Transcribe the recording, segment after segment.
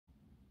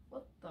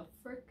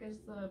is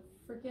the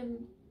freaking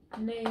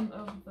name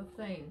of the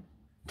thing?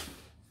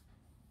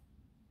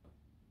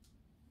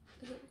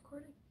 Is it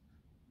recording?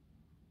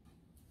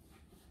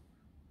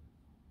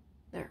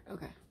 There,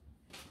 okay.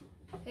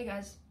 Hey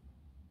guys,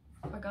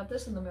 I got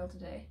this in the mail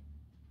today.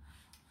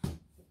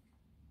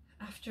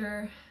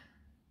 After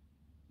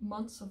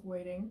months of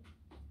waiting,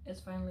 it's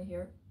finally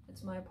here.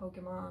 It's my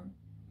Pokemon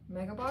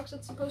Mega Box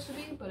it's supposed to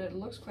be, but it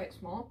looks quite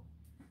small.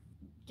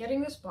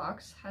 Getting this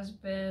box has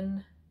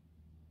been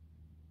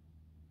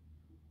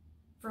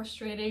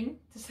frustrating,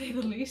 to say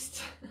the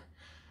least.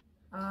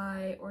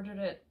 I ordered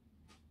it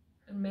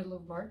in the middle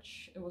of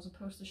March. It was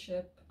supposed to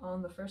ship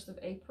on the 1st of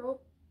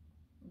April,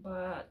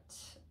 but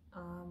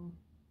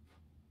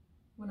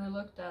when I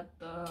looked at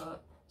the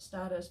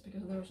status,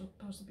 because they were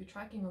supposed to be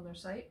tracking on their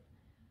site,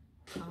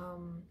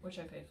 which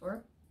I paid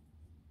for,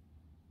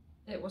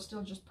 it was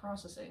still just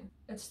processing.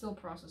 It's still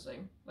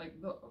processing. Like,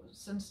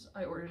 since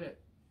I ordered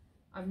it,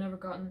 I've never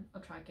gotten a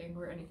tracking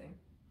or anything.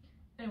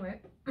 Anyway,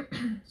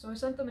 so I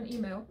sent them an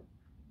email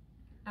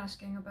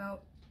asking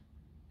about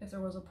if there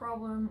was a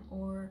problem,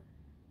 or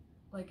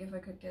like if I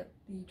could get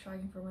the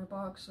tracking for my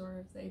box, or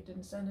if they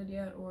didn't send it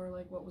yet, or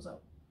like what was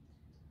up.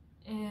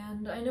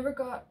 And I never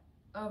got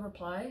a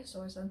reply,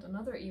 so I sent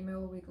another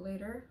email a week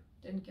later,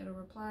 didn't get a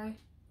reply,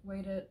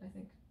 waited I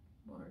think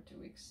 1 or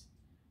 2 weeks.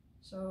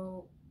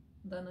 So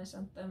then I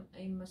sent them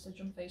a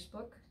message on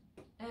Facebook,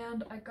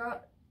 and I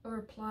got a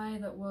reply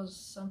that was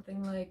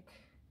something like,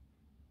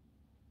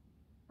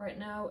 right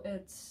now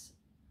it's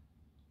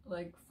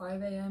like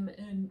 5 a.m.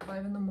 and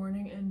 5 in the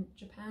morning in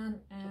Japan,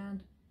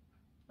 and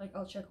like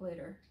I'll check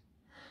later.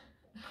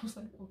 I was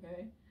like,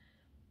 okay,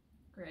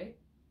 great.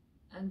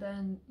 And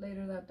then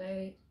later that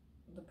day,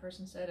 the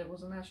person said it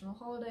was a national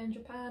holiday in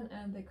Japan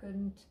and they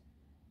couldn't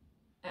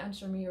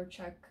answer me or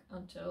check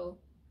until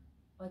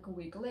like a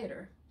week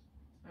later.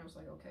 I was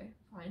like, okay,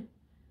 fine,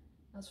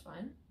 that's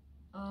fine.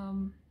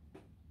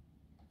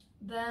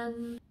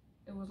 Then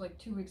it was like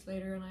 2 weeks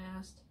later and I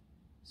asked,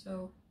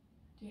 so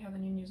do you have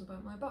any news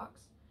about my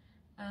box?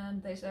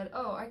 And they said,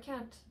 oh, I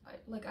can't,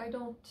 I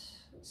don't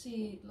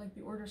see like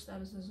the order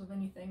statuses of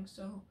anything,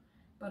 so,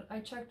 but I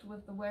checked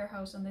with the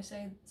warehouse and they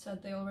said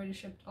they already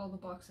shipped all the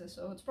boxes,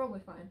 so it's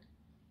probably fine.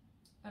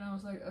 And I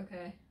was like,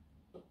 okay,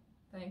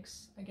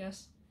 thanks, I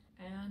guess.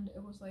 And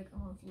it was like a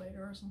month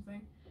later or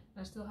something, and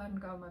I still hadn't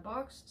got my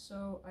box,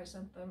 so I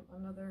sent them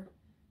another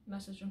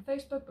message on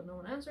Facebook, but no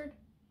one answered.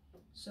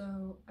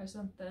 So I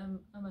sent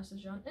them a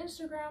message on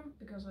Instagram,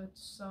 because I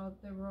saw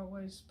they were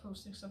always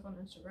posting stuff on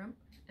Instagram,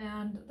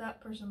 and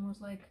that person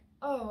was like,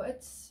 oh,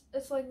 it's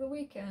like the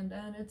weekend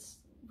and it's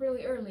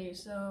really early,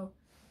 so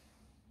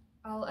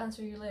I'll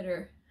answer you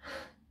later.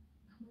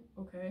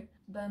 Okay.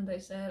 Then they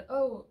said,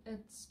 oh,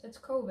 it's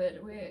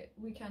COVID,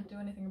 we can't do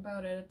anything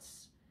about it,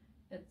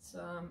 it's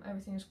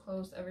everything is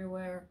closed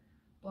everywhere,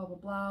 blah blah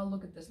blah,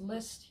 look at this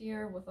list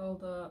here with all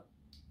the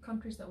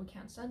countries that we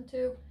can't send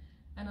to.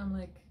 And I'm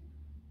like,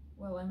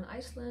 well, I'm in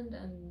Iceland,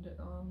 and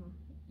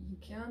you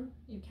can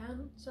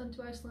send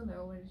to Iceland, I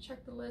already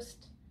checked the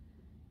list.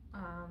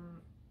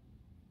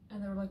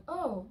 And they were like,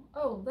 oh,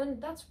 then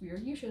that's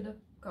weird, you should have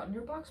gotten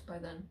your box by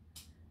then.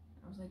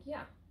 I was like,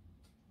 yeah.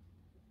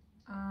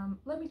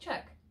 Let me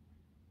check.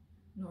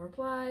 No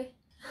reply.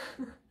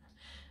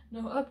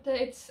 No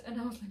updates. And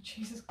I was like,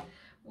 Jesus,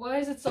 why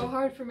is it so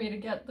hard for me to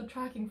get the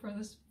tracking for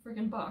this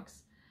freaking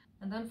box?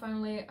 And then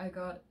finally I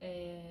got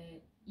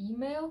an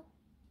email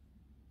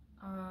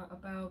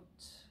about,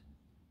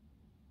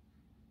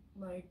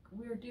 like,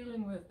 we're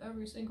dealing with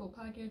every single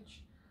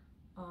package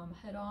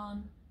head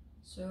on,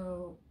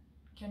 so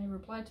can you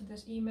reply to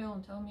this email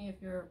and tell me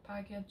if your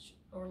package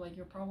or like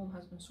your problem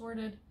has been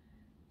sorted,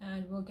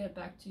 and we'll get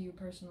back to you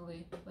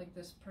personally. Like,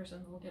 this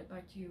person will get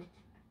back to you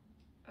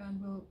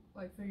and we'll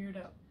like figure it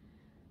out.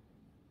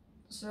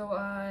 So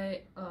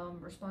I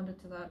responded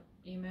to that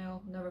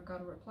email, never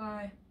got a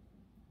reply,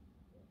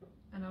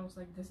 and I was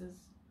like, this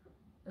is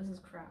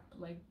crap.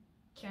 Like,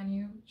 can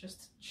you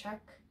just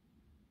check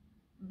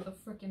the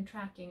freaking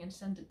tracking and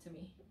send it to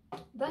me?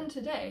 Then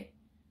today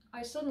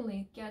I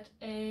suddenly get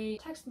a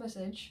text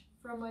message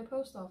from my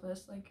post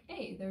office like,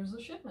 hey, there's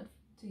a shipment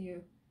to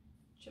you.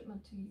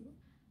 And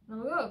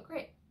I'm like, oh,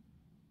 great.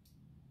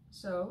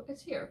 So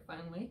it's here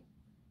finally.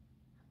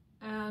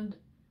 And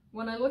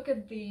when I look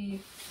at the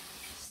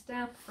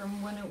stamp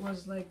from when it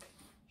was like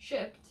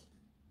shipped,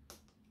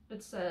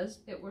 it says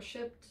it was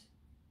shipped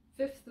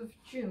 5th of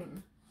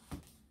June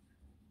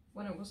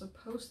when it was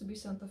supposed to be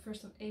sent the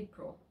 1st of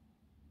April.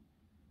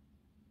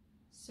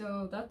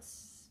 So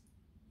that's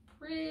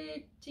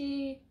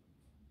pretty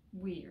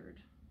weird.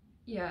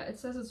 Yeah, it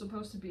says it's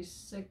supposed to be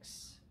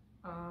 6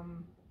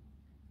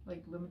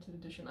 like limited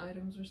edition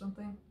items or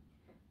something,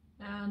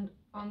 and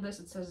on this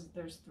it says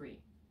there's 3.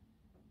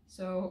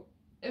 So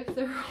if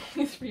there are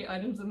only 3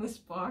 items in this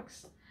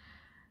box,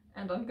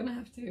 and I'm gonna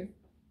have to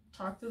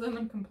talk to them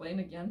and complain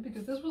again,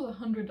 because this was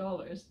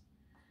 $100,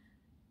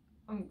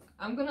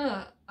 I'm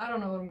gonna, I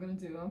don't know what I'm gonna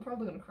do. I'm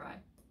probably gonna cry.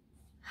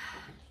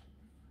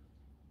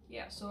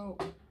 Yeah, so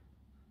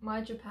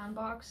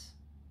MyJapanBox,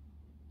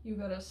 you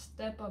gotta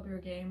step up your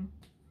game.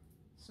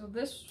 So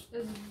this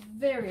is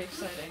very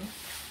exciting.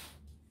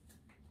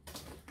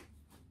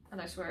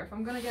 And I swear, if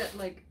I'm gonna get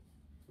like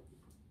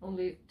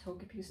only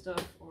Togepi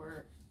stuff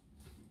or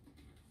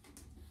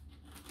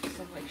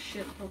some like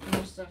shit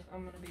Pokemon stuff,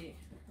 I'm gonna be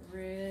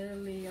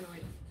really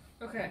annoyed.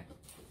 Okay.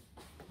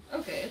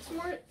 Okay, it's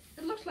more,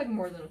 it looks like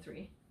more than a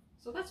 3.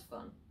 So that's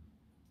fun.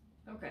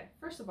 Okay,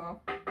 first of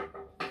all,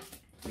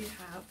 we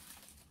have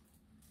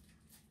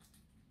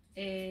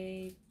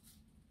a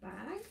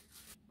bag,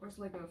 or it's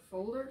like a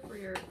folder for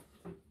your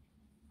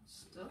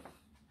stuff.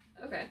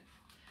 Okay,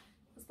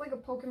 it's like a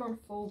Pokemon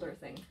folder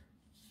thing.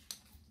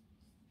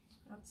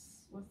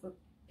 That's with the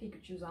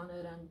Pikachu's on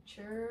it and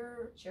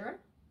Cherim?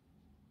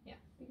 Yeah,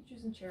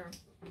 Pikachu's and Cherim.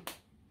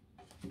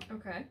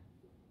 Okay.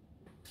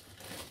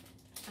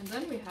 And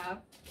then we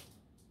have,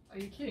 are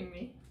you kidding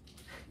me?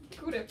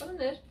 Put it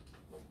in it.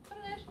 Put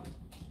it in it.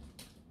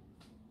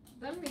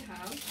 Then we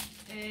have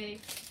a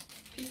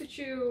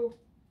Pikachu,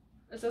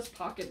 it says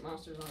Pocket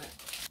Monsters on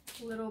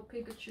it. Little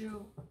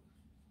Pikachu,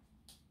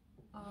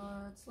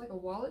 it's like a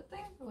wallet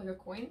thing, or like a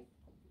coin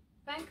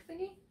bank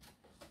thingy.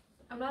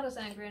 I'm not as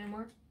angry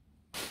anymore.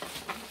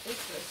 What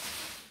is this?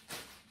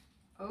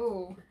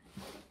 Oh.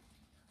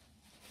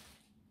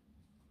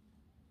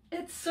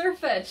 It's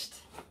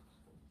Surfetched!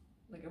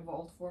 Like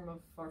evolved form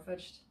of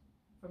Farfetch'd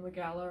from the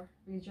Galar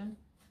region.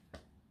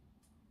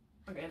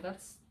 Okay,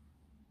 that's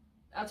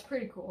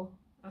pretty cool.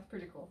 That's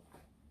pretty cool.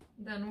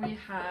 Then we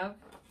have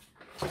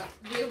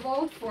the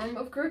evolved form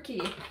of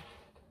Grookey.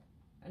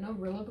 I know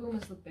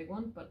Rillaboom is the big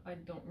one, but I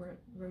don't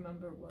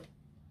remember what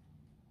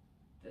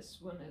this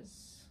one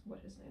is,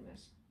 what his name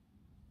is.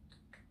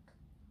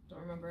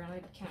 Don't remember, and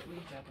I can't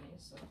read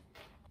Japanese, so.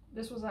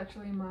 This was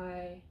actually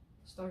my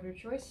starter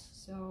choice,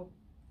 so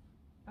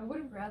I would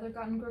have rather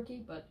gotten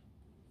Grookey, but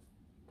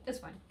it's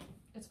fine.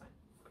 It's fine.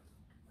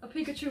 A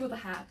Pikachu with a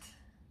hat.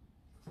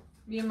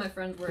 Me and my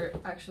friend were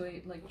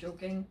actually like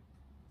joking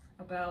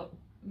about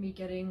me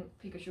getting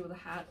Pikachu with a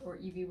hat or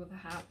Eevee with a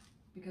hat,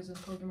 because in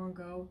Pokemon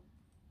Go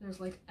there's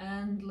like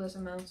endless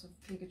amounts of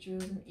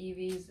Pikachus and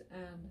Eevees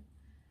and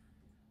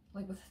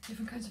like with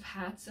different kinds of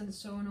hats, and it's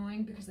so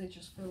annoying because they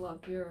just fill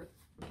up your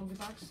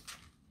Pokebox.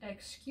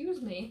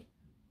 Excuse me.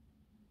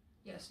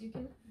 Yes, you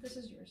can, this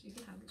is yours, you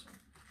can have this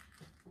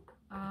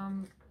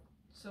one.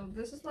 So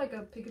this is like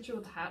a Pikachu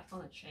with a hat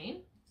on a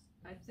chain.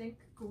 I think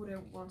Gure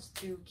wants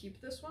to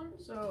keep this one,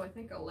 so I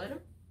think I'll let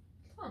him.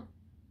 Come on.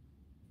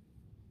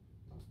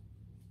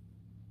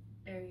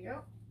 There you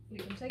go.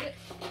 You can take it.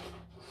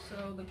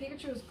 So the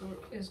Pikachu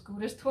is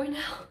Gure's toy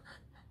now.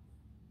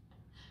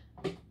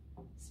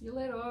 See you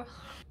later.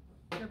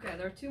 Okay,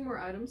 there are 2 more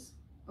items.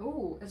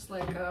 Oh, it's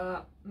like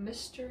a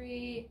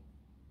mystery.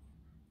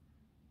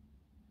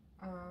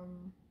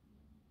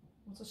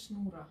 What's a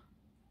snora?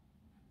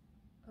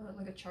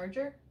 Like a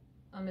charger?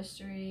 A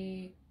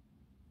mystery.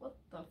 What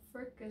the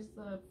frick is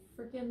the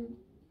frickin'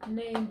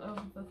 name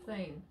of the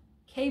thing?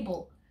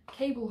 Cable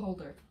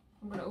holder.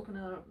 I'm gonna open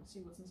it up and see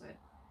what's inside.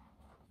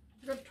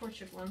 I got a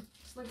Torchic one.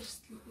 It's like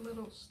a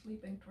little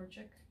sleeping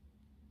Torchic,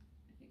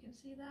 if you can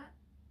see that.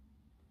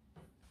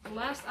 The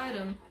last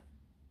item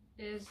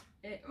is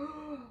a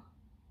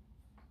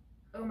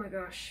oh my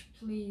gosh,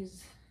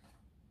 please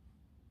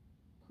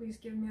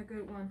give me a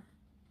good one.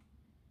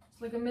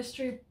 It's like a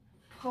mystery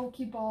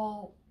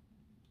Pokeball.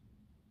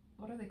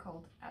 What are they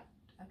called?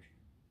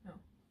 No.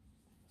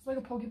 It's like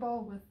a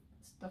Pokeball with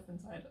stuff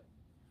inside it.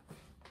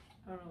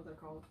 I don't know what they're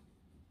called.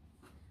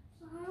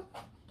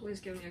 Please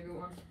give me a good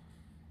one.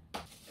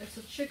 It's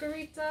a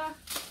Chikorita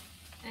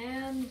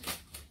and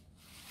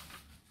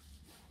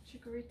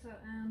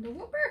a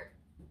Whooper.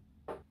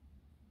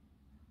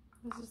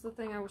 This is the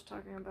thing I was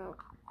talking about.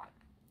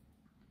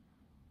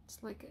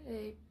 It's like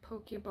a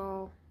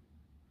Pokeball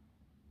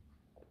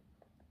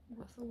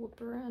with a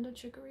Whooper and a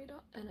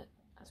Chikorita in it.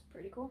 That's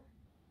pretty cool.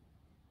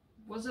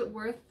 Was it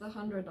worth the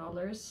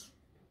 $100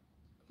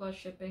 plus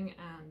shipping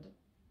and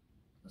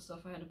the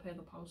stuff I had to pay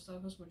the post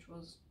office, which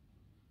was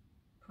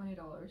 $20?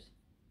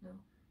 No,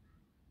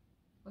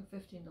 like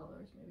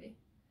 $15 maybe.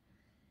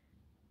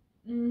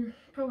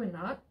 Probably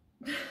not.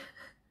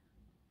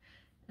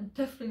 And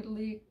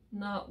definitely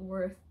not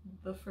worth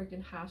the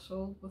freaking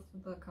hassle with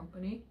the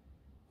company.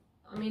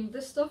 I mean,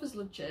 this stuff is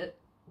legit.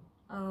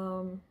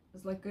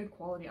 It's like good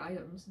quality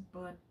items,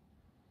 but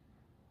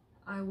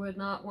I would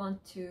not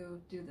want to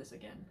do this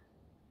again.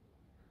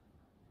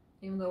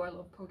 Even though I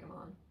love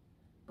Pokemon.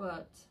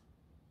 But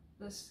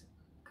this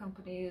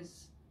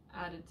company's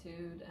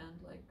attitude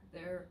and like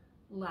their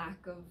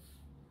lack of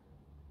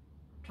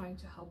trying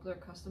to help their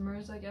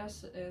customers, I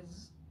guess,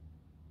 is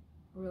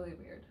really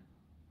weird.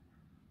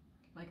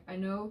 Like, I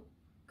know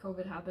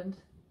COVID happened.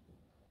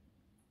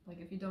 Like,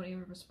 if you don't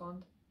even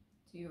respond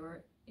to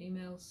your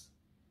emails,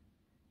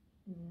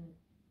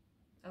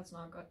 that's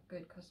not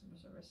good customer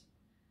service.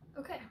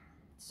 Okay,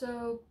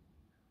 so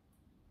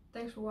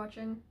thanks for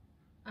watching.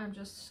 I'm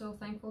just so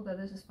thankful that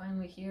this is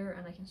finally here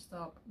and I can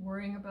stop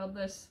worrying about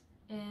this.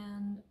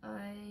 And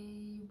I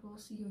will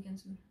see you again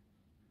soon.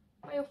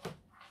 Bye.